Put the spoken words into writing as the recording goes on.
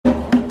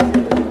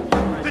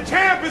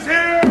champ is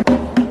here!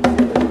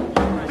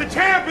 The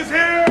champ is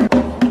here!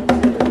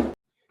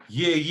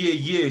 Yeah.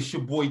 It's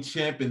your boy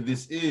Champ, and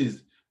this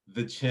is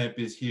the Champ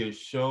is Here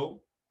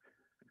show.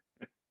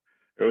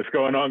 What's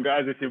going on,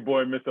 guys? It's your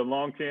boy Mr.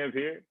 Longchamp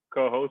here,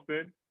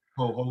 co-hosting.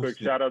 Quick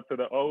shout out to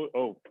the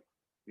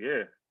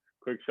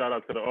quick shout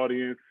out to the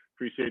audience.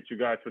 Appreciate you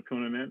guys for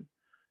tuning in.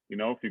 You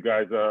know, if you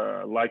guys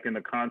are liking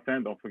the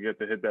content, don't forget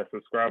to hit that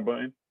subscribe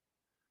button.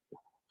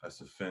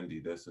 That's a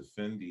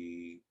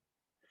Fendi.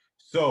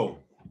 So,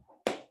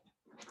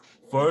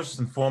 first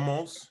and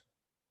foremost,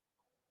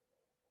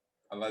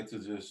 I like to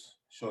just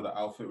show the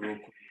outfit real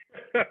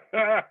quick.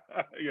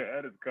 Your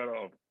head is cut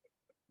off.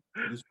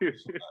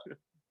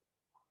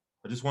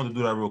 I just wanted to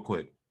do that real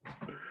quick.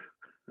 You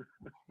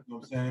know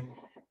what I'm saying?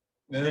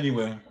 And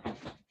anyway.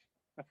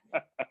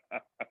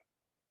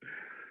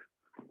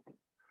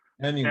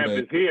 Champ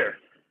is here.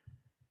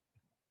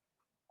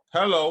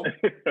 Hello.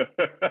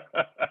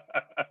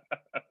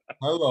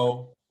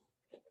 Hello.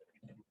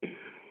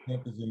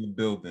 Champ is in the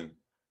building.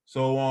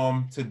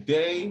 So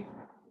today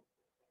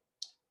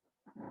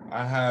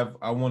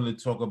I wanted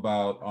to talk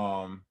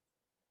about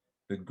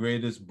the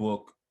greatest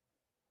book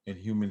in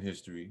human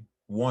history,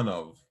 one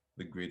of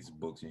the greatest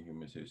books in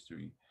human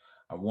history.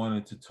 I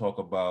wanted to talk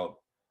about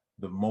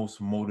the most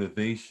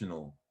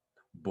motivational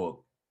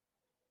book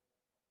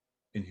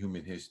in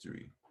human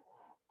history.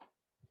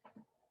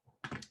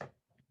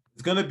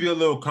 It's gonna be a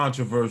little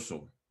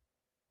controversial.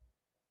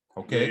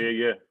 Okay.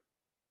 Yeah.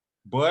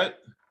 But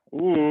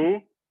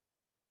ooh.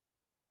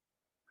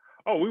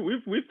 Oh,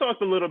 we've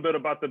talked a little bit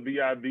about the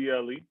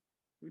B.I.B.L.E.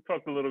 We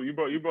talked a little. You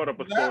brought up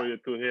a story or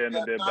two here and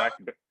there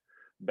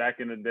back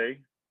in the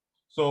day.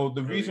 So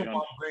the reason why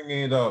I'm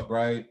bringing it up,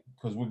 right?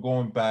 Because we're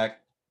going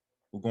back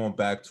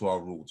to our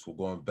roots. We're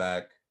going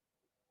back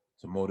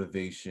to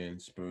motivation,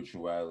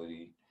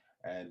 spirituality,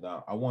 and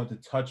I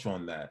wanted to touch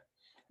on that.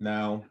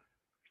 Now,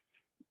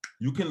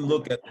 you can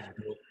look at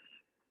this book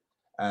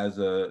as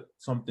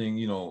something,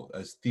 you know,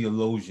 as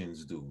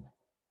theologians do.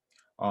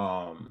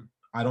 I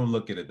don't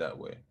look at it that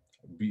way.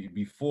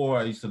 Before,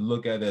 I used to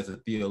look at it as a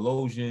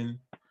theologian.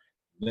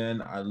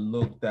 Then I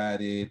looked at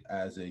it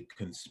as a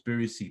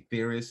conspiracy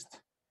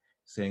theorist,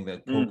 saying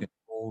that poking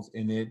holes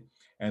in it,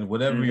 and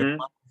whatever your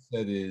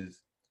mindset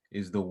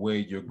is the way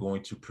you're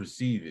going to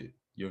perceive it.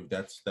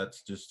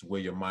 That's just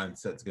where your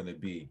mindset's going to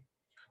be.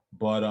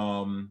 But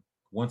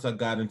once I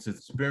got into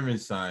spirit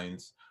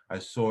science, I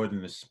saw it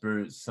in the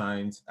spirit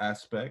science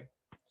aspect.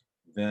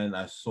 Then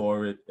I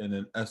saw it in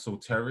an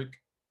esoteric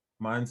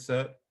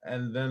mindset,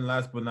 and then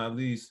last but not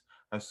least,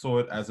 I saw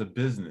it as a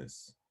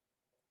business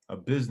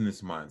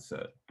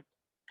mindset,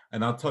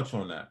 and I'll touch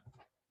on that.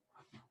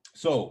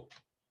 So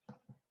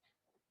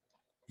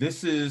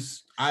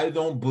I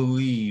don't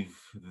believe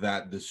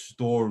that the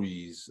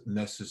stories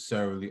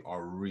necessarily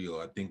are real.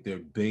 I think they're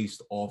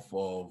based off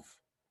of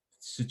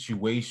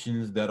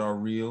situations that are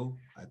real.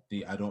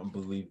 I don't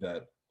believe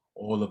that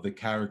all of the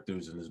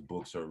characters in this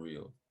books are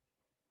real.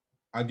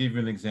 I'll give you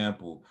an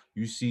example.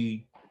 You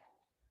see,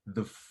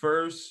 the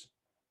first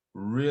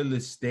real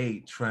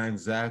estate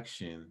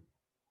transaction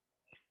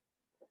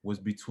was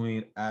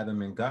between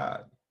Adam and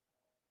God.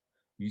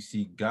 You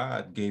see,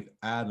 God gave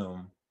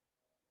Adam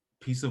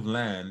a piece of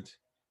land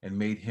and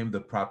made him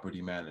the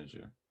property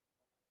manager.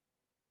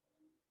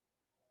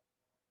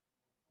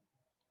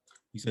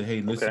 He said,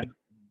 hey, listen,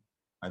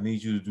 I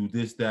need you to do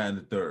this, that, and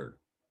the third.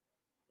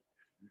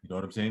 You know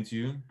what I'm saying to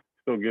you?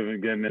 Still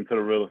getting into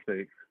the real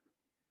estate.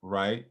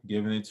 Right,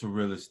 giving it to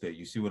real estate.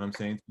 You see what I'm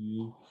saying to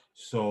you?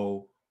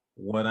 So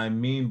what I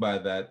mean by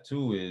that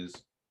too is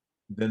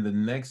then the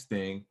next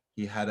thing,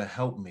 he had a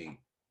helpmate.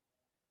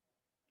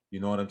 You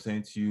know what I'm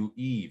saying to you?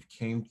 Eve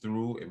came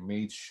through and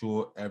made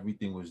sure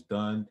everything was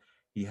done.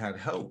 He had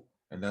help.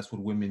 And that's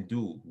what women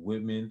do.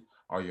 Women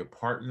are your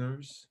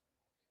partners.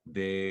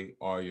 They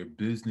are your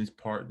business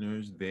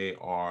partners. They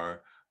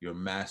are your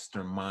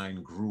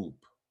mastermind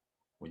group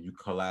when you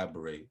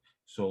collaborate.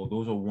 So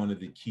those are one of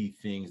the key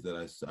things that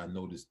I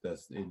noticed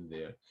that's in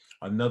there.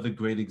 Another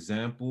great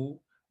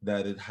example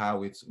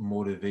how it's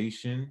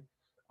motivation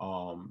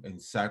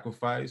and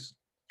sacrifice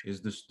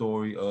is the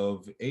story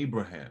of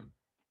Abraham.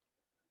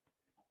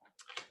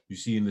 You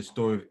see, in the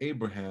story of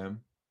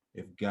Abraham,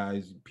 if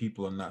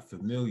people are not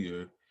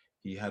familiar,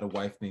 he had a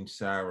wife named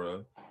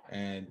Sarah,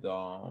 and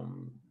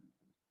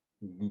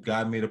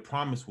God made a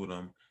promise with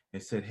him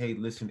and said, hey,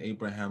 listen,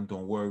 Abraham,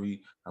 don't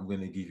worry, I'm going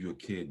to give you a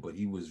kid. But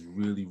he was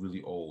really,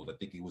 really old. I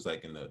think he was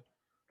like in the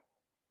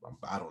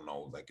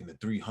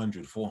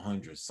 300,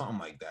 400, something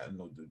like that.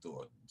 No,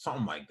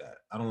 something like that.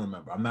 I don't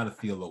remember. I'm not a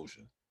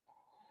theologian.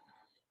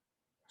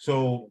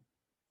 So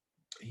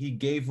he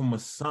gave him a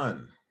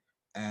son.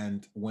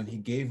 And when he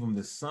gave him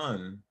the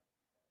son,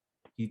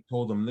 he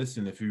told him,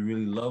 listen, if you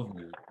really love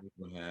me,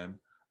 Abraham,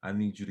 I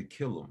need you to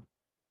kill him.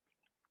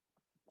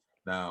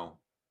 Now,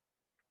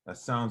 that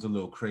sounds a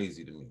little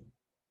crazy to me.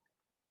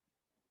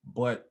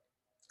 But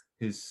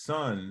his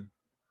son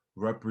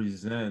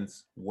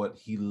represents what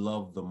he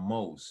loved the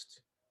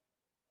most.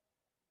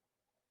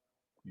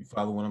 You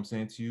follow what I'm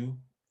saying to you?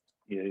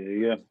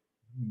 Yeah.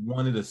 He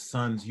wanted the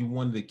sons, he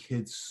wanted the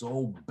kids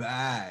so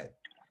bad.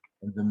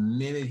 And the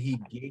minute he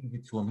gave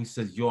it to him, he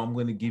says, yo, I'm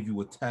gonna give you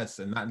a test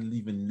and not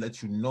even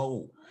let you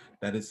know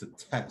that it's a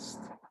test.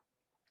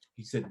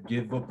 He said,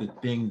 give up the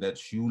thing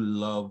that you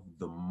love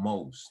the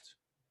most.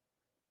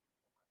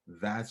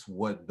 That's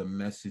what the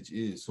message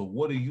is. So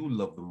what do you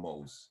love the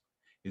most?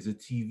 Is it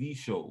TV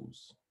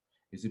shows?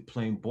 Is it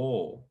playing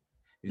ball?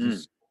 Is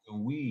it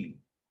smoking weed?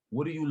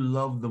 What do you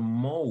love the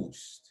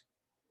most?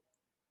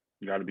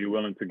 You got to be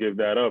willing to give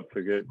that up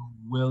to get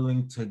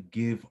willing to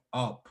give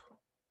up.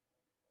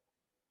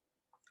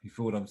 You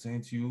feel what I'm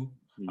saying to you?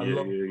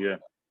 Yeah.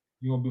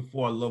 You know,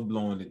 before I love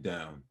blowing it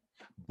down,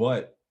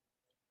 but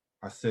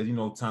I said, you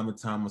know, time to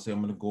time, I say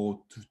I'm gonna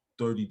go to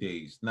 30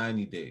 days,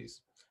 90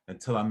 days,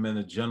 until I met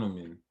a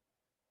gentleman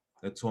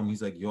that told me,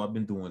 he's like, yo, I've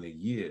been doing a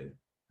year.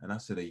 And I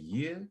said, a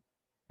year?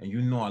 And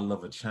you know I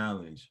love a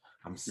challenge.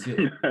 I'm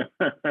sitting in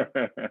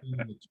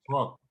the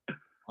truck.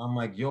 I'm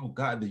like, yo,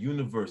 God, the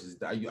universe, is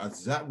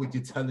that what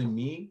you're telling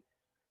me?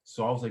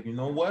 So I was like, you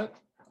know what?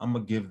 I'm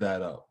gonna give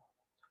that up.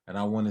 And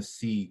I want to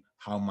see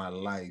how my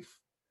life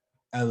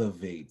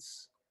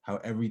elevates, how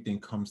everything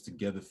comes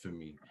together for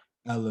me,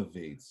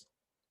 elevates.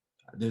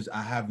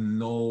 I have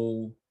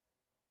no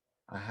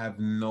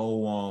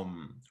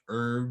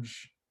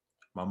urge.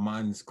 My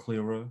mind is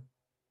clearer.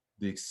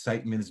 The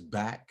excitement is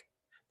back.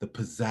 The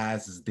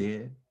pizzazz is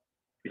there.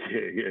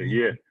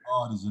 Yeah.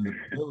 God is in the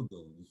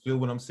building. You feel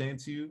what I'm saying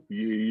to you?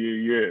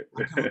 Yeah.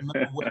 I can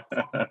remember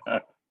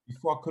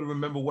before I could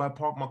remember where I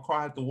parked my car.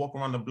 I had to walk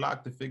around the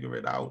block to figure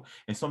it out.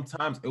 And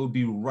sometimes it would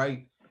be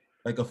right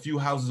like a few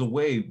houses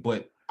away,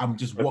 but I'm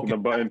just walking. The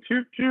button,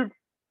 choop.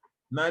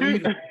 Not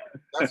even.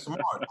 That's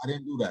smart. I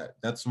didn't do that.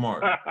 That's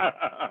smart.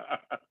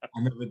 I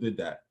never did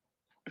that.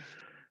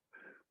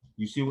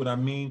 You see what I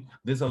mean?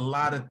 There's a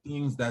lot of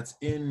things that's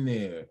in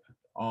there.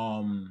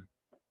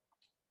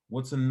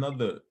 What's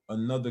another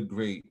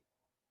great?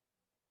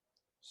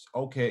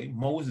 Okay,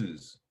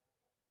 Moses,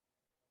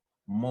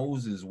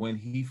 when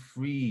he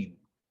freed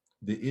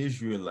the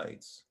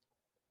Israelites,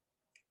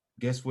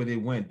 guess where they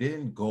went? They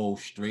didn't go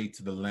straight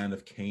to the land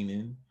of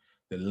Canaan,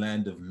 the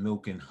land of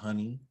milk and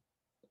honey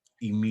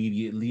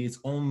immediately. It's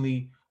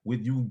only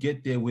with you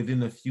get there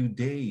within a few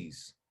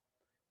days.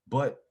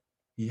 But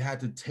he had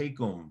to take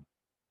them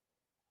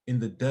in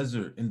the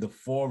desert, in the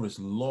forest,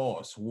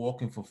 lost,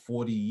 walking for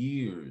 40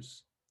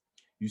 years.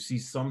 You see,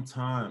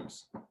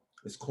 sometimes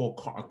it's called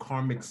a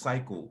karmic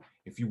cycle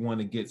if you want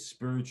to get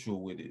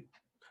spiritual with it.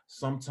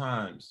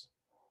 Sometimes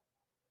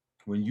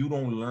when you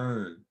don't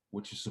learn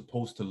what you're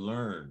supposed to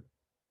learn,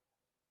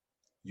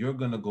 you're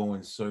going to go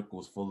in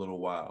circles for a little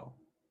while.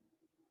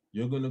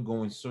 You're going to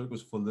go in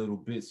circles for a little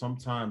bit.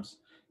 Sometimes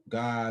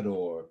God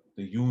or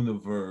the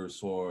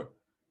universe, or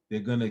they're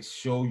going to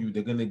show you,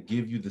 they're going to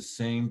give you the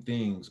same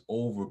things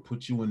over,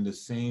 put you in the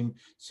same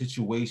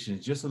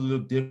situations, just a little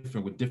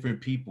different with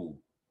different people.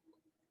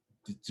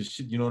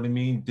 You know what I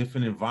mean?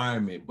 Different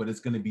environment, but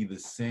it's going to be the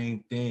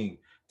same thing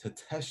to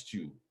test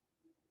you.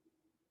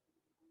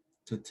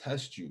 To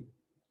test you.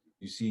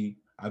 You see,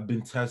 I've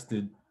been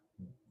tested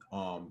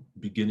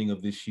beginning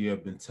of this year.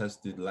 I've been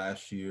tested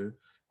last year.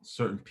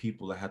 Certain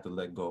people I had to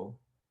let go.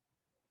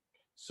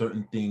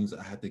 Certain things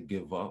I had to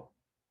give up.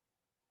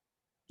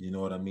 You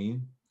know what I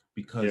mean?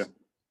 Because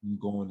I'm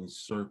going in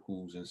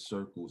circles and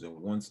circles. And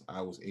once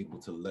I was able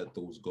to let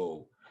those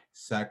go,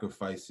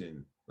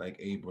 sacrificing like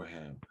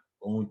Abraham,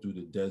 going through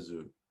the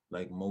desert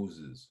like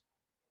Moses,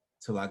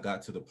 till I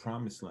got to the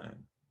promised land.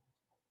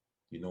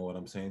 You know what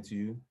I'm saying to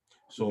you?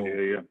 So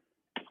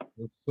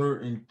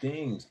certain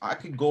things, I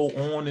could go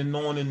on and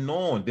on and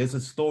on. There's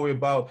a story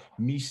about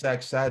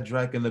Meshach,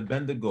 Shadrach, and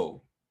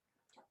Abednego,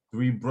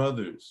 3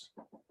 brothers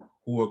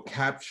who were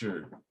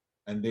captured,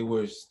 and they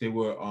were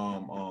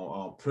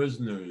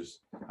prisoners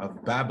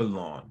of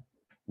Babylon,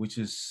 which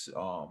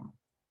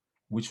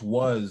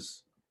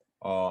was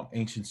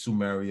ancient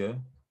Sumeria,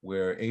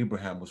 where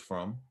Abraham was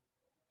from,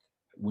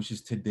 which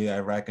is today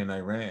Iraq and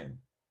Iran.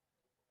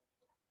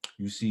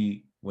 You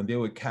see, when they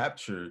were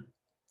captured,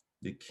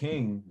 the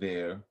king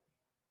there,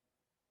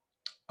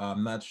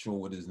 I'm not sure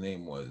what his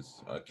name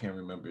was. I can't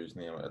remember his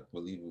name. I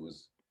believe it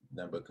was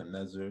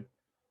Nebuchadnezzar.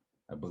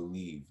 I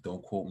believe.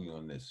 Don't quote me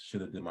on this.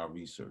 Should have did my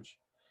research.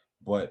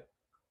 But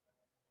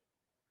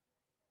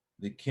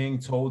the king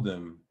told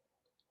them,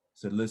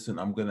 said, listen,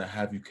 I'm going to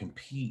have you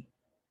compete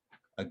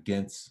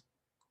against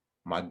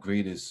my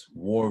greatest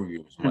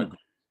warriors, my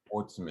greatest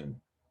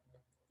sportsmen.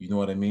 You know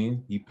what I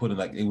mean? He put it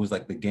like, it was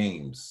like the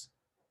games.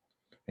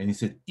 And he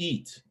said,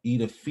 eat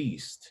a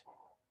feast.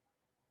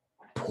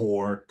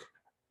 Pork,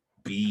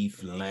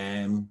 beef,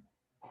 lamb,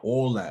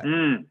 all that.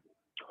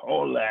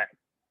 All that.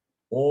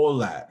 All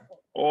that.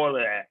 All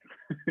that.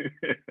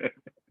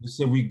 He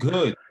said, we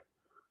good.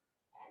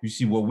 You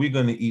see, what we're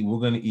going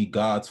to eat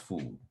God's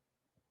food.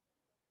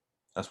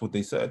 That's what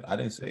they said. I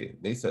didn't say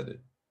it. They said it.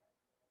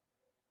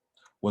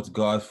 What's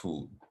God's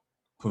food?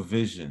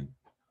 Provision.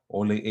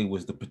 All they ate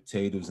was the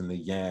potatoes and the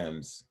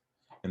yams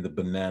and the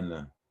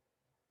banana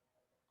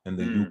and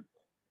the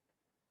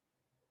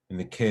and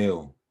the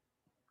kale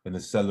and the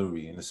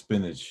celery and the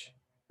spinach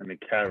And the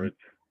carrots.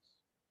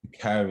 The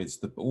carrots,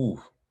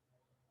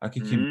 I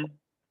can keep.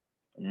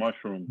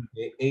 Mushrooms.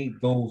 They ate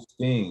those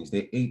things.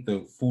 They ate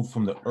the food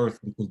from the earth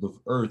because the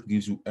earth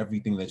gives you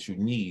everything that you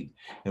need.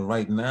 And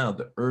right now,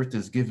 the earth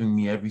is giving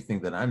me everything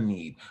that I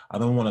need. I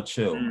don't want to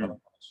chill. I don't want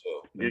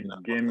to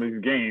chill. Game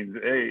these gains.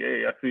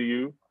 Hey, I see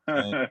you.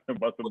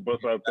 About to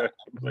bust out that.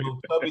 I was a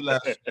little chubby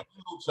last year.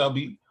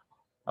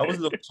 I was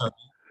a little chubby.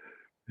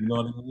 You know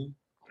what I mean?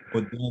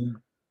 But then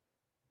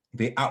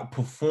they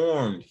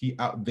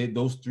outperformed.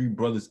 Those three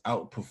brothers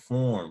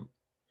outperformed.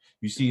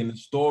 You see in the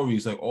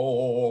stories like,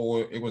 oh,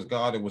 it was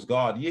God, it was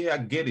God. Yeah, I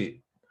get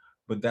it.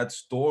 But that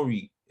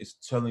story is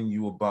telling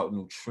you about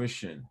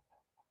nutrition.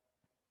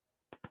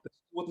 That's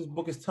what this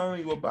book is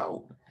telling you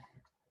about.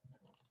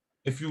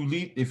 If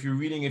you're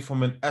reading it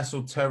from an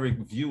esoteric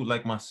view,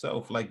 like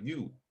myself, like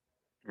you.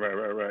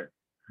 Right.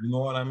 You know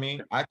what I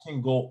mean? I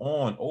can go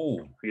on.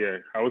 Oh. Yeah,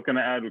 I was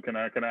gonna add. Can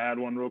I add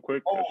one real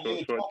quick?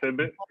 A short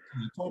tidbit.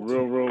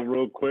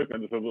 Real quick,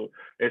 and just a little.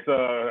 It's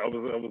I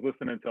was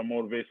listening to a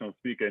motivational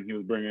speaker, and he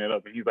was bringing it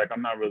up, and he's like,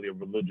 I'm not really a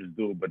religious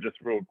dude, but just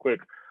real quick,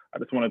 I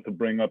just wanted to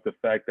bring up the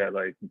fact that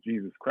like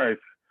Jesus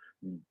Christ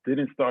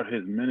didn't start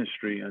his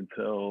ministry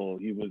until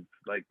he was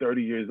like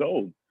 30 years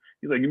old.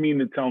 He's like, you mean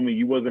to tell me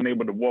you wasn't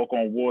able to walk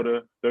on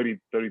water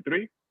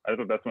 33? I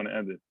thought that's when it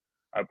ended.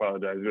 I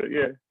apologize.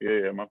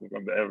 Yeah. My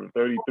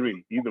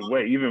 33. Either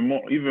way, even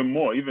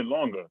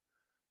longer.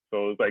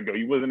 So it's like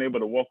you wasn't able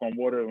to walk on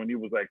water when he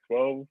was like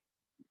 12.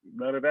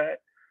 None of that.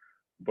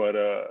 But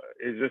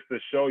it's just to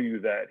show you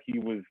that he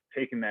was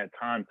taking that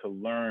time to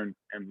learn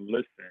and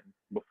listen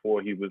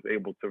before he was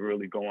able to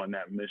really go on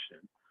that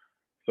mission.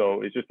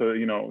 So it's just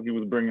he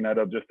was bringing that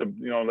up just to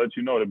let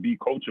you know to be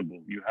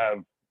coachable. You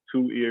have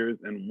 2 ears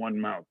and 1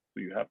 mouth,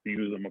 so you have to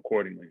use them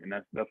accordingly, and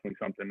that's definitely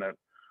something that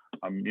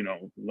I'm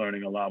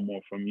learning a lot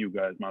more from you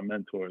guys, my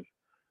mentors.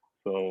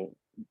 So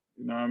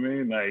you know what I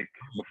mean? Like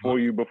before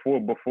you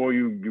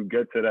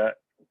get to that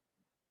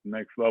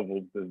next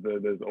level,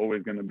 there's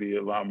always going to be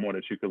a lot more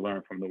that you could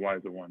learn from the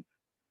wiser ones.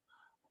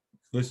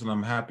 Listen,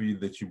 I'm happy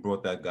that you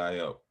brought that guy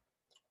up.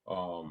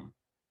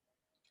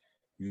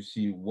 You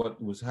see,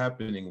 what was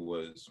happening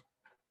was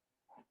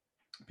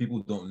people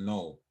don't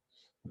know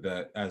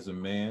that as a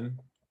man,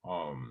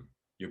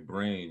 your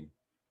brain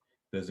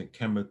doesn't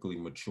chemically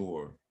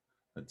mature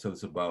until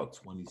it's about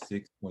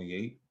 26,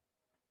 28.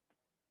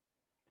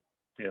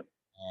 Yeah.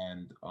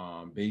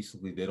 And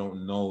basically they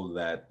don't know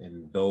that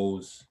in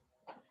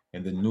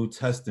the New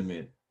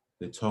Testament,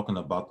 they're talking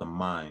about the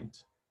mind.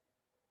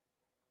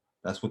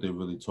 That's what they're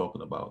really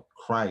talking about.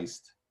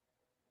 Christ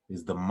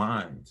is the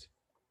mind.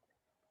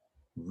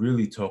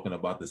 Really talking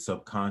about the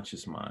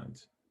subconscious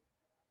mind.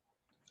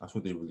 That's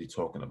what they're really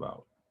talking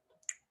about.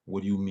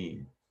 What do you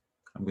mean?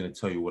 I'm going to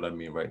tell you what I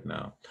mean right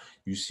now.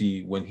 You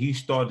see, when he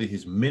started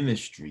his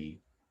ministry,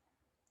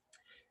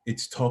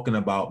 it's talking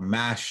about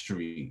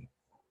mastery.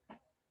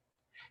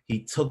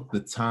 He took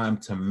the time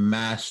to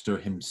master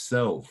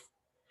himself,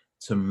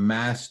 to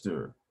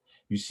master.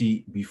 You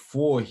see,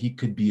 before he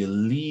could be a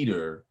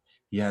leader,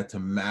 he had to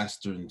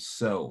master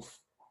himself.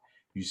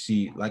 You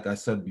see, like I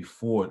said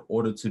before, in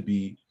order to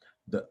be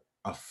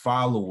a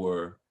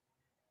follower,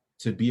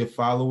 to be a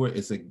follower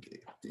is a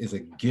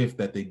gift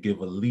that they give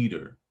a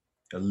leader.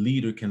 A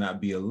leader cannot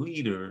be a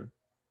leader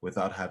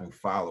without having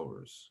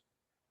followers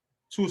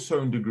to a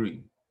certain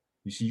degree.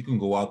 You see, you can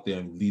go out there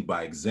and lead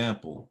by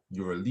example.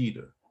 You're a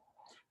leader,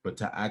 but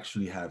to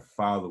actually have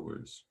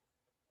followers.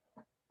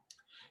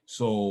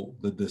 So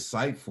the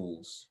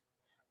disciples,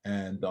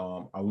 and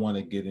I want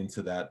to get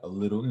into that a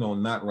little, no,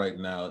 not right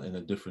now, in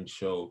a different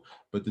show,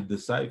 but the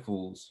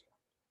disciples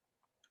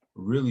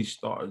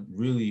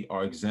really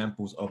are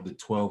examples of the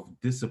 12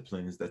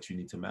 disciplines that you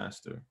need to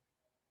master.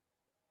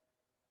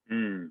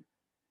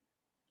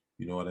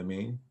 You know what I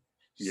mean?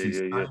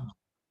 Yeah.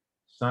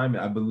 Simon,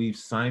 I believe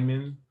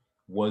Simon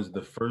was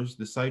the first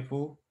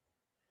disciple,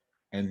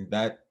 and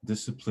that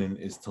discipline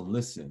is to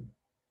listen.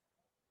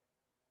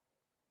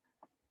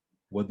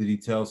 What did he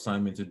tell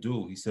Simon to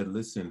do? He said,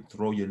 listen,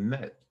 throw your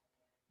net.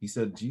 He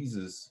said,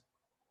 Jesus,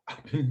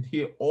 I've been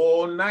here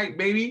all night,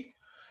 baby.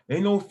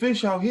 Ain't no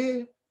fish out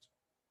here.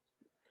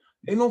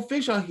 Ain't no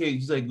fish out here.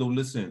 He's like, no,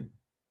 listen.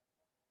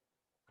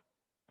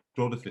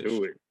 Throw the fish.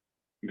 Do it.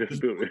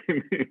 Just do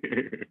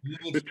it.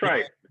 Just try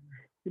it.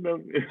 He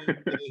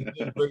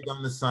didn't break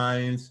down the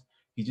science.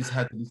 He just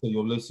had to say,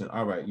 yo, listen,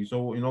 all right, you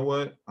know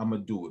what? I'm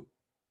going to do it.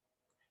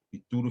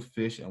 He threw the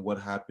fish, and what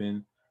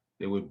happened?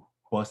 They were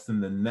busting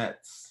the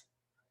nets,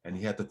 and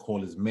he had to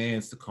call his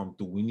mans to come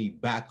through. We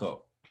need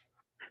backup.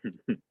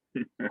 The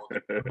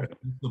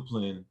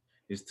discipline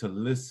is to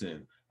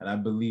listen. And I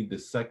believe the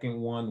second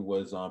one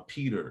was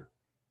Peter.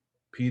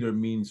 Peter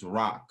means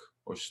rock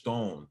or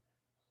stone.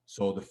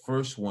 So the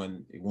first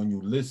one, when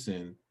you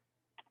listen,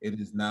 it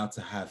is now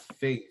to have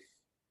faith.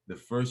 The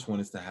first one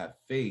is to have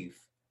faith.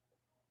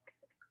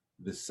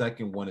 The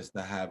second one is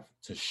to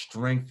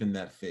strengthen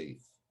that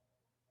faith.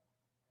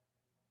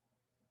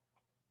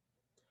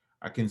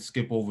 I can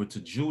skip over to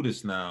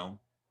Judas now,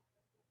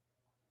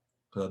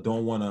 because I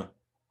don't want to.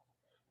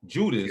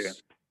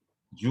 Judas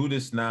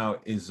Judas now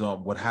is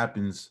what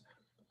happens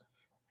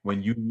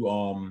when you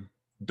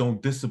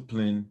don't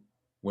discipline.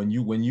 When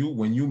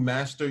you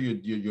master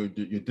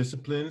your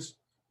disciplines,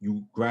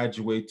 you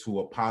graduate to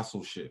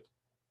apostleship.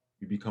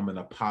 You become an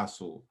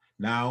apostle.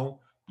 Now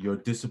your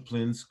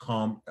disciplines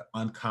come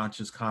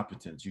unconscious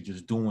competence. You're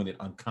just doing it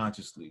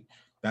unconsciously.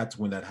 That's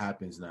when that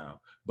happens now.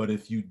 But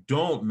if you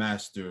don't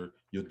master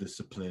your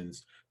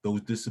disciplines,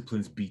 those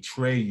disciplines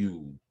betray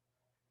you.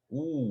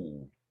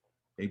 Ooh,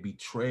 they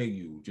betray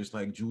you just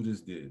like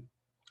Judas did.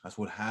 That's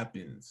what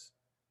happens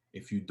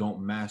if you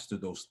don't master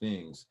those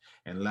things.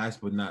 And last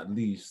but not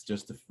least,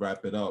 just to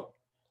wrap it up,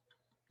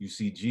 you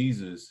see,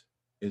 Jesus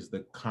is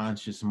the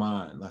conscious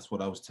mind. That's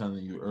what I was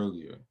telling you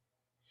earlier.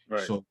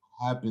 Right. So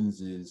what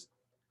happens is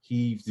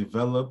he's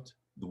developed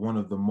one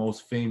of the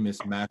most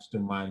famous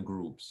mastermind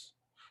groups.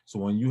 So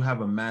when you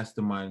have a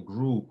mastermind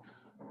group,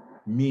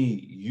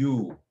 me,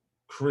 you,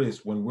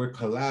 Chris, when we're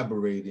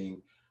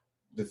collaborating,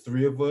 the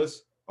three of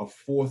us, a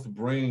fourth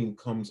brain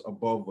comes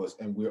above us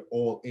and we're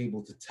all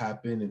able to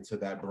tap into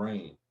that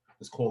brain.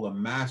 It's called a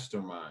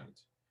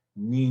mastermind.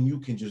 Me and you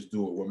can just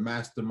do it. We're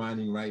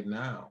masterminding right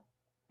now.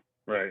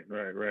 Right.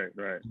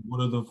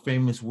 What are the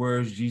famous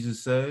words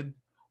Jesus said?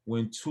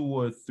 When two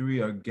or three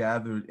are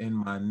gathered in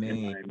my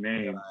name, In my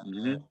name.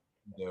 Mm-hmm.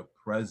 their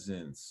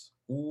presence.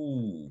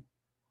 Ooh.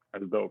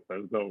 That's dope.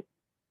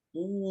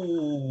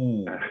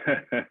 Ooh.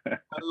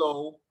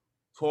 Hello.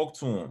 Talk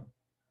to him.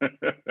 I'm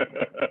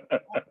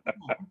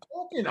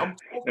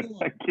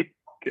talking.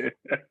 Come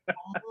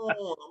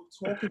on, I'm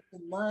talking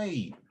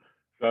tonight.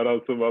 Shout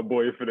out to my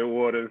boy for the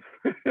waters.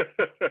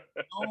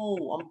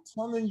 No, I'm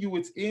telling you,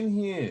 it's in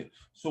here.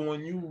 So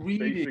when you read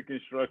basic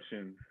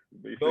instructions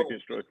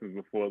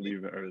before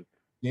leaving Earth.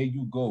 There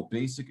you go.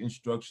 Basic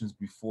instructions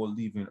before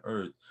leaving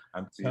Earth.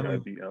 I'm telling you.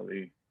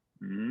 B.I.B.L.E.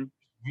 Mm-hmm.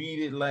 Read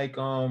it like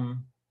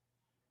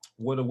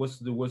what's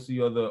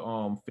the other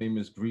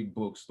famous Greek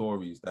book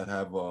stories that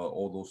have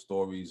all those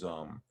stories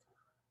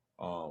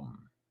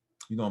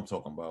you know what I'm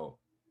talking about.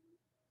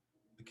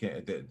 I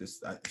can't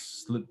this I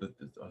slipped the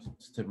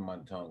tip of my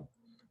tongue.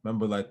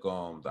 Remember like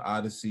the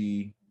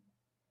Odyssey.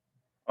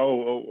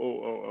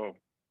 Oh.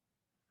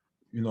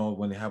 You know,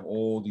 when they have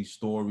all these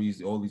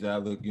stories, all these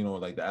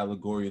like the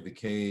allegory of the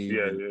cave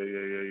and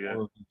Yeah.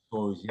 all of these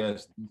stories.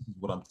 Yes, this is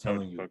what I'm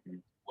telling you.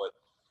 What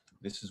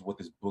this is what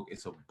this book.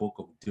 It's a book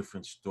of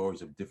different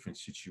stories, of different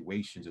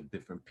situations, of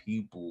different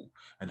people,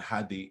 and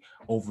how they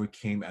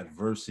overcame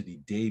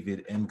adversity.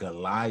 David and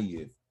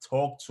Goliath.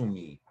 Talk to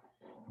me.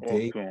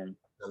 David and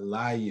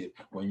Goliath.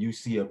 When you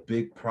see a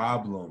big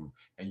problem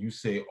and you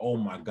say, "Oh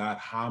my God,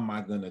 how am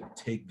I gonna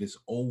take this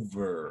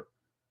over?"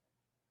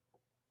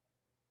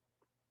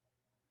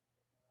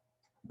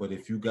 But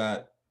if you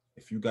got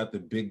the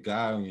big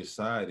guy on your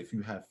side, if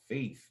you have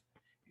faith,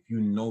 if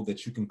you know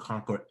that you can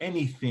conquer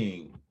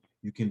anything,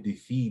 you can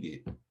defeat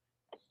it.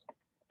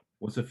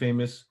 What's a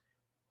famous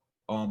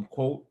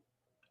quote?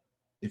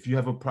 If you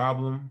have a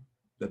problem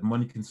that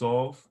money can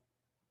solve,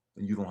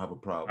 then you don't have a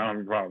problem. I don't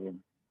have a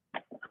problem.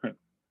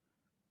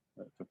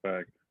 That's a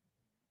fact.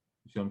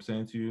 You see what I'm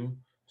saying to you?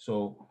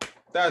 So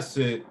that's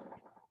it.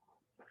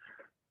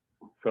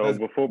 So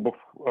before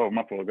oh,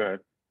 my fault, go ahead.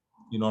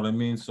 You know what I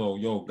mean? So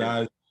yo,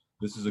 guys,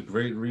 this is a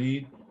great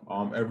read.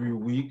 Every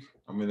week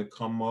I'm gonna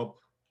come up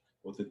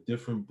with a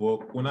different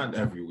book. Well, not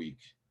every week,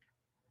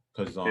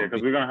 because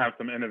we're gonna have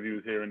some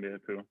interviews here and there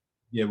too.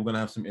 Yeah, we're gonna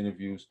have some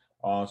interviews.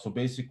 So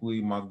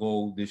basically, my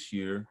goal this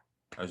year,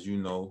 as you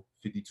know,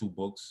 52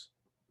 books.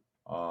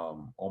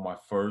 On my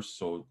first,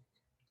 so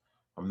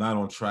I'm not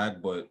on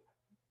track, but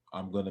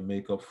I'm gonna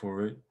make up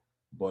for it.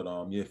 But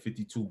yeah,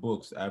 52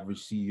 books. Average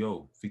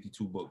CEO,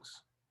 52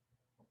 books.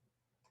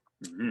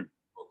 Mm-hmm.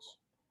 Books.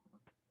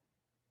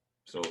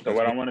 So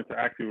what I wanted to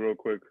ask you real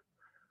quick.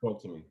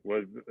 Talk to me.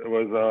 Was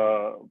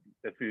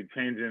if you're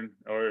changing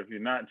or if you're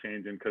not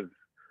changing, because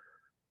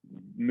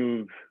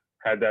news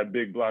had that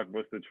big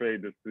blockbuster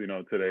trade this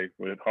today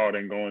with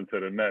Harden going to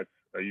the Nets.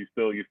 Are you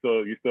still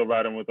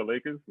riding with the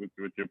Lakers with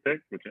your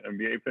pick, with your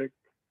NBA pick?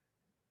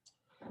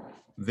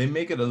 They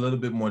make it a little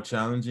bit more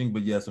challenging,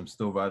 but yes, I'm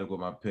still riding with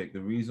my pick. The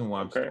reason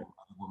why I'm still riding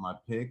with my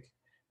pick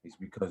is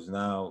because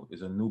now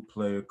there's a new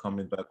player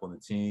coming back on the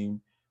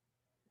team.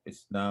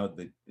 It's now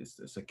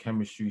it's a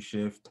chemistry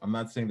shift. I'm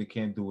not saying they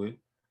can't do it.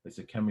 It's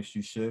a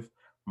chemistry shift.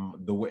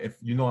 The way, if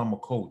you know, I'm a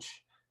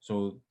coach,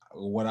 so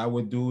what I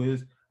would do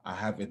is I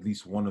have at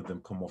least one of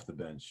them come off the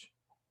bench.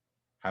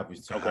 Have on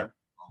the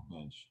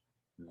bench.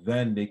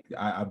 Then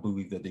I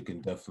believe that they can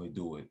definitely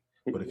do it.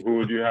 But who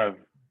would you have?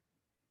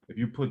 If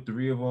you put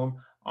three of them,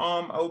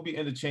 I would be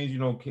interchange. You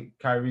know,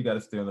 Kyrie got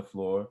to stay on the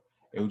floor.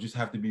 It would just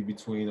have to be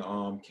between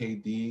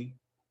KD,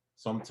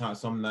 some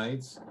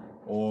nights,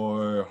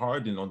 or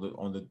Harden on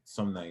the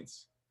some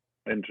nights.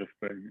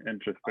 Interesting.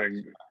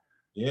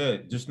 Yeah,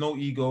 just no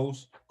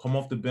egos. Come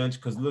off the bench,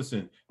 because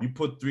listen, you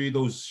put three of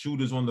those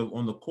shooters on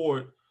the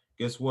court.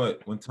 Guess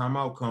what? When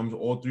timeout comes,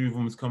 all three of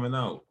them is coming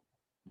out.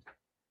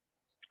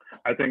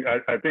 I think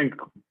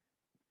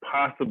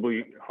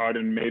possibly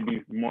Harden may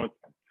be more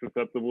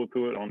susceptible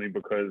to it, only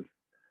because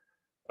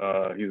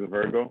He's a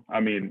Virgo. I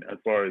mean, as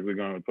far as we're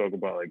going to talk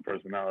about like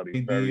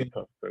personality, very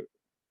tough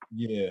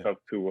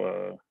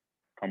to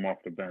come off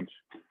the bench.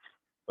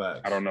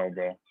 Facts. I don't know,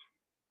 bro.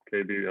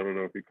 KD, I don't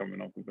know if he's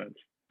coming off the bench.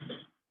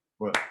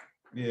 But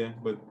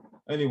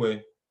anyway,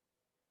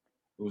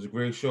 it was a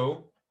great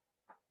show.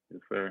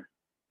 Yes, sir.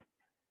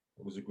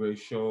 It was a great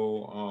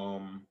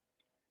show.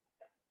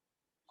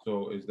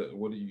 So is that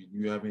what do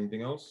you have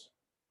anything else?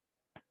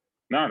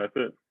 No, that's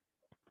it.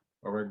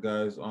 All right,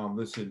 guys.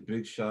 Listen,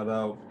 big shout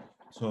out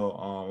to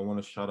I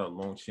want to shout out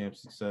Longchamp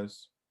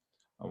Success.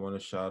 I want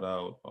to shout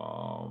out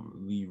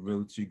Lee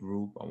Realty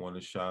Group. I want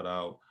to shout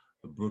out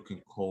the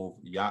Brooklyn Cove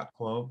Yacht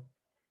Club.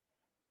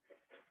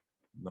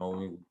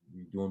 We're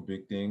doing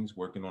big things,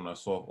 working on our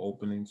soft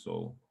opening.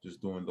 So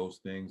just doing those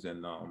things,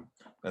 and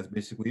that's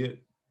basically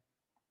it.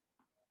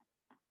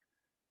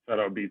 Shout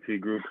out BT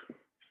Group.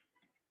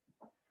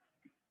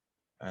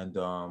 And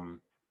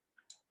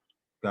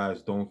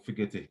guys, don't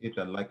forget to hit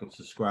that like and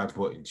subscribe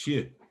button.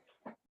 Cheer.